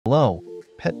Hello,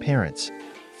 pet parents.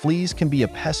 Fleas can be a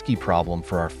pesky problem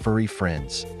for our furry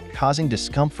friends, causing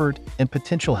discomfort and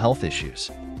potential health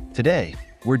issues. Today,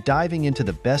 we're diving into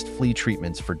the best flea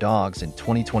treatments for dogs in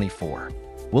 2024.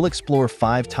 We'll explore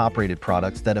 5 top-rated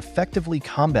products that effectively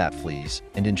combat fleas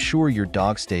and ensure your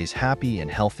dog stays happy and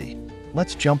healthy.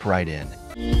 Let's jump right in.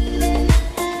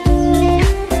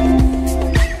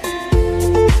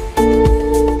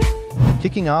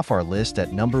 Kicking off our list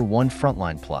at number 1,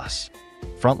 Frontline Plus.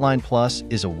 Frontline Plus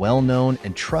is a well-known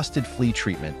and trusted flea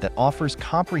treatment that offers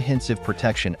comprehensive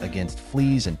protection against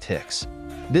fleas and ticks.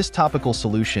 This topical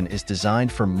solution is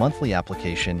designed for monthly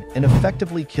application and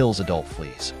effectively kills adult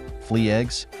fleas, flea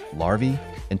eggs, larvae,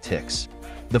 and ticks.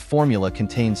 The formula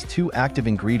contains 2 active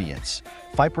ingredients,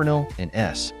 fipronil and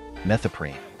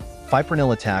S-methoprene.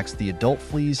 Fipronil attacks the adult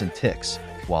fleas and ticks,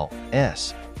 while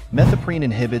S-methoprene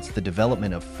inhibits the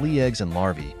development of flea eggs and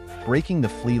larvae, breaking the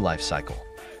flea life cycle.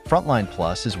 Frontline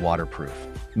Plus is waterproof,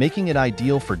 making it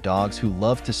ideal for dogs who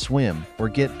love to swim or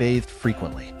get bathed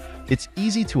frequently. It's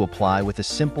easy to apply with a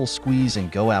simple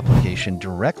squeeze-and-go application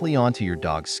directly onto your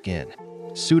dog's skin.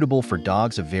 Suitable for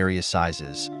dogs of various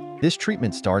sizes, this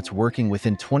treatment starts working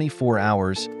within 24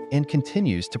 hours and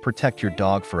continues to protect your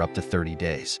dog for up to 30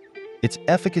 days. Its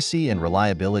efficacy and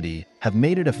reliability have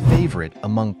made it a favorite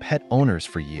among pet owners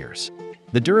for years.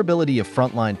 The durability of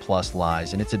Frontline Plus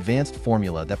lies in its advanced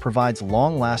formula that provides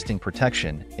long-lasting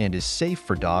protection and is safe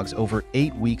for dogs over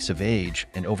 8 weeks of age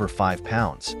and over 5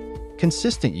 pounds.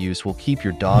 Consistent use will keep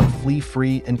your dog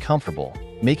flea-free and comfortable,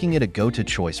 making it a go-to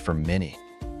choice for many.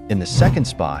 In the second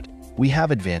spot, we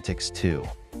have Advantix II.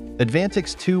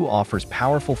 Advantix II offers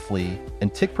powerful flea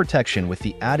and tick protection with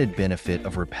the added benefit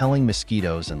of repelling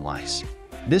mosquitoes and lice.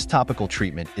 This topical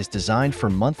treatment is designed for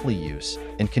monthly use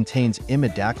and contains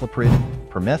imidacloprid,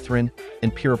 permethrin,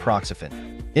 and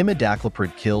pyriproxyfen.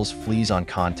 Imidacloprid kills fleas on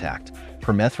contact,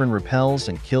 permethrin repels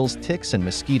and kills ticks and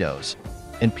mosquitoes,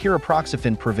 and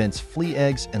pyriproxyfen prevents flea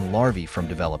eggs and larvae from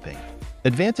developing.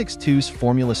 Advantix II's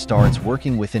formula starts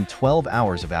working within 12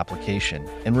 hours of application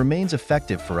and remains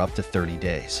effective for up to 30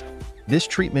 days. This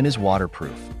treatment is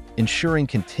waterproof, ensuring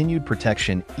continued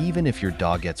protection even if your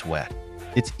dog gets wet.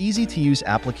 Its easy-to-use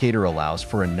applicator allows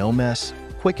for a no-mess,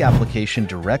 quick application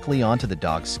directly onto the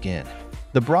dog's skin.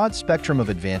 The broad spectrum of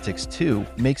Advantix II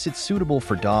makes it suitable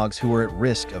for dogs who are at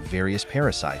risk of various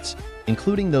parasites,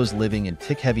 including those living in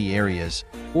tick-heavy areas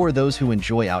or those who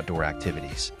enjoy outdoor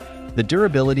activities. The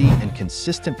durability and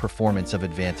consistent performance of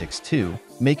Advantix II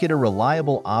make it a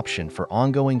reliable option for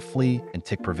ongoing flea and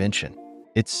tick prevention.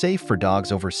 It's safe for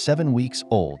dogs over 7 weeks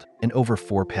old and over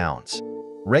 4 pounds.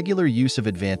 Regular use of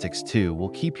Advantix II will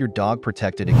keep your dog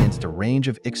protected against a range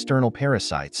of external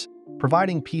parasites,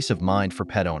 providing peace of mind for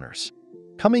pet owners.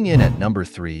 Coming in at number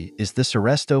 3 is the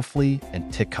Seresto Flea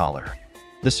and Tick Collar.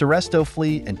 The Seresto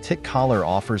Flea and Tick Collar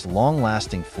offers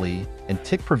long-lasting flea and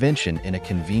tick prevention in a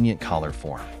convenient collar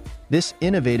form. This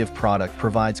innovative product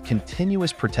provides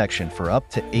continuous protection for up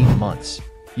to 8 months,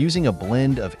 using a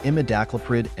blend of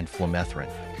imidacloprid and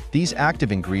flumethrin. These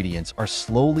active ingredients are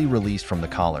slowly released from the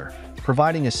collar,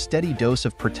 providing a steady dose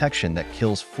of protection that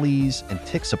kills fleas and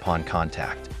ticks upon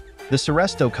contact. The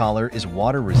Seresto collar is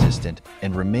water-resistant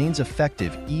and remains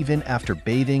effective even after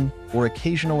bathing or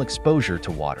occasional exposure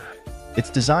to water.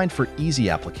 It's designed for easy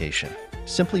application.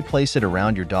 Simply place it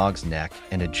around your dog's neck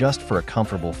and adjust for a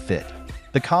comfortable fit.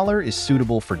 The collar is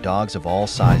suitable for dogs of all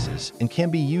sizes and can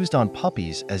be used on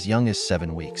puppies as young as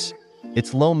 7 weeks.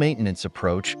 Its low-maintenance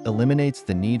approach eliminates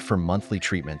the need for monthly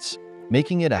treatments,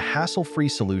 making it a hassle-free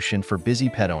solution for busy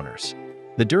pet owners.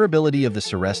 The durability of the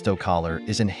Seresto collar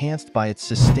is enhanced by its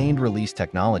sustained-release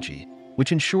technology,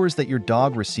 which ensures that your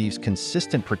dog receives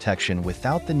consistent protection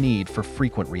without the need for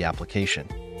frequent reapplication.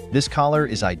 This collar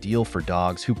is ideal for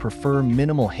dogs who prefer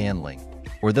minimal handling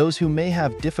or those who may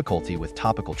have difficulty with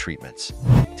topical treatments.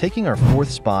 Taking our 4th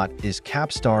spot is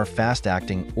Capstar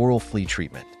Fast-Acting Oral Flea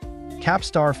Treatment.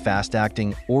 Capstar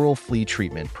Fast-Acting Oral Flea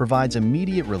Treatment provides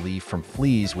immediate relief from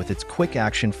fleas with its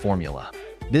quick-action formula.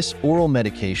 This oral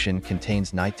medication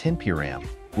contains nitinpiram,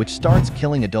 which starts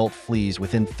killing adult fleas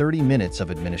within 30 minutes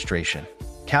of administration.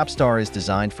 Capstar is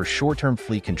designed for short-term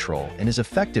flea control and is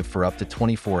effective for up to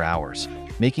 24 hours,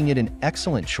 making it an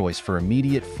excellent choice for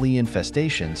immediate flea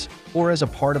infestations or as a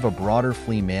part of a broader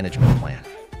flea management plan.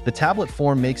 The tablet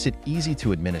form makes it easy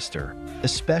to administer,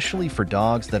 especially for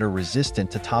dogs that are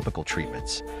resistant to topical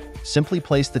treatments. Simply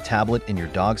place the tablet in your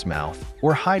dog's mouth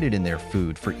or hide it in their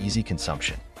food for easy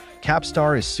consumption.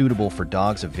 Capstar is suitable for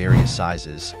dogs of various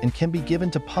sizes and can be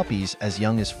given to puppies as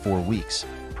young as 4 weeks,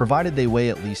 provided they weigh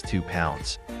at least 2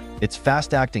 pounds. Its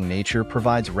fast-acting nature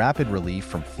provides rapid relief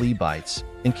from flea bites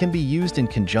and can be used in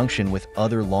conjunction with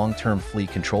other long-term flea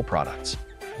control products.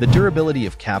 The durability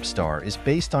of Capstar is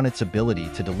based on its ability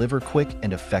to deliver quick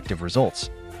and effective results,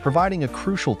 providing a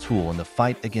crucial tool in the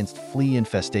fight against flea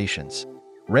infestations.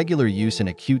 Regular use in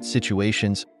acute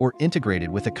situations or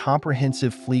integrated with a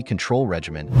comprehensive flea control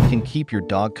regimen can keep your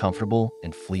dog comfortable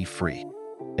and flea-free.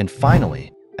 And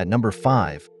finally, at number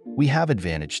 5, we have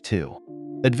Advantix II.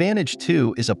 Advantix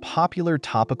II is a popular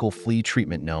topical flea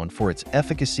treatment known for its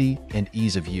efficacy and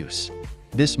ease of use.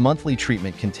 This monthly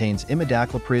treatment contains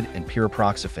imidacloprid and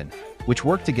pyriproxyfen, which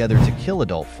work together to kill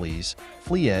adult fleas,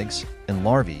 flea eggs, and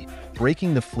larvae,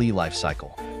 breaking the flea life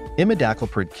cycle.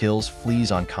 Imidacloprid kills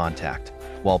fleas on contact,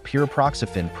 while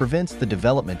pyriproxyfen prevents the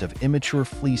development of immature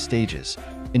flea stages,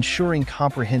 ensuring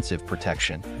comprehensive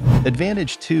protection.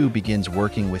 Advantix II begins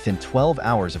working within 12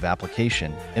 hours of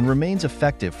application and remains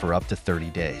effective for up to 30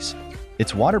 days.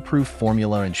 Its waterproof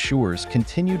formula ensures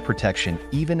continued protection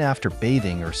even after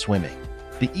bathing or swimming.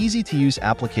 The easy-to-use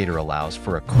applicator allows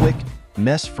for a quick,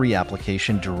 mess-free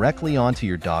application directly onto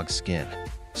your dog's skin.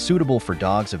 Suitable for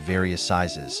dogs of various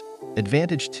sizes,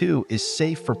 Advantix II is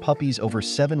safe for puppies over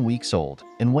 7 weeks old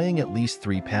and weighing at least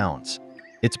 3 pounds.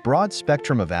 Its broad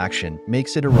spectrum of action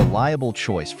makes it a reliable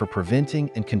choice for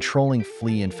preventing and controlling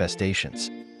flea infestations.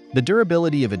 The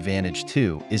durability of Advantix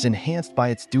II is enhanced by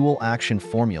its dual-action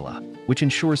formula, which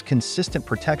ensures consistent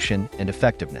protection and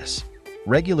effectiveness.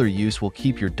 Regular use will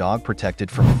keep your dog protected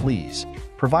from fleas,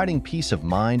 providing peace of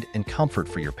mind and comfort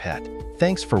for your pet.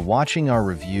 Thanks for watching our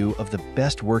review of the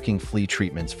best working flea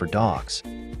treatments for dogs.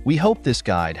 We hope this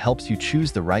guide helps you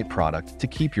choose the right product to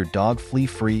keep your dog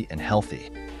flea-free and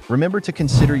healthy. Remember to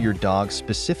consider your dog's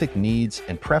specific needs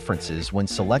and preferences when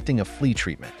selecting a flea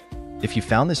treatment. If you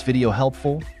found this video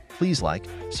helpful, please like,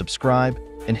 subscribe,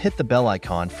 and hit the bell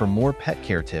icon for more pet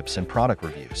care tips and product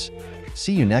reviews.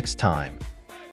 See you next time.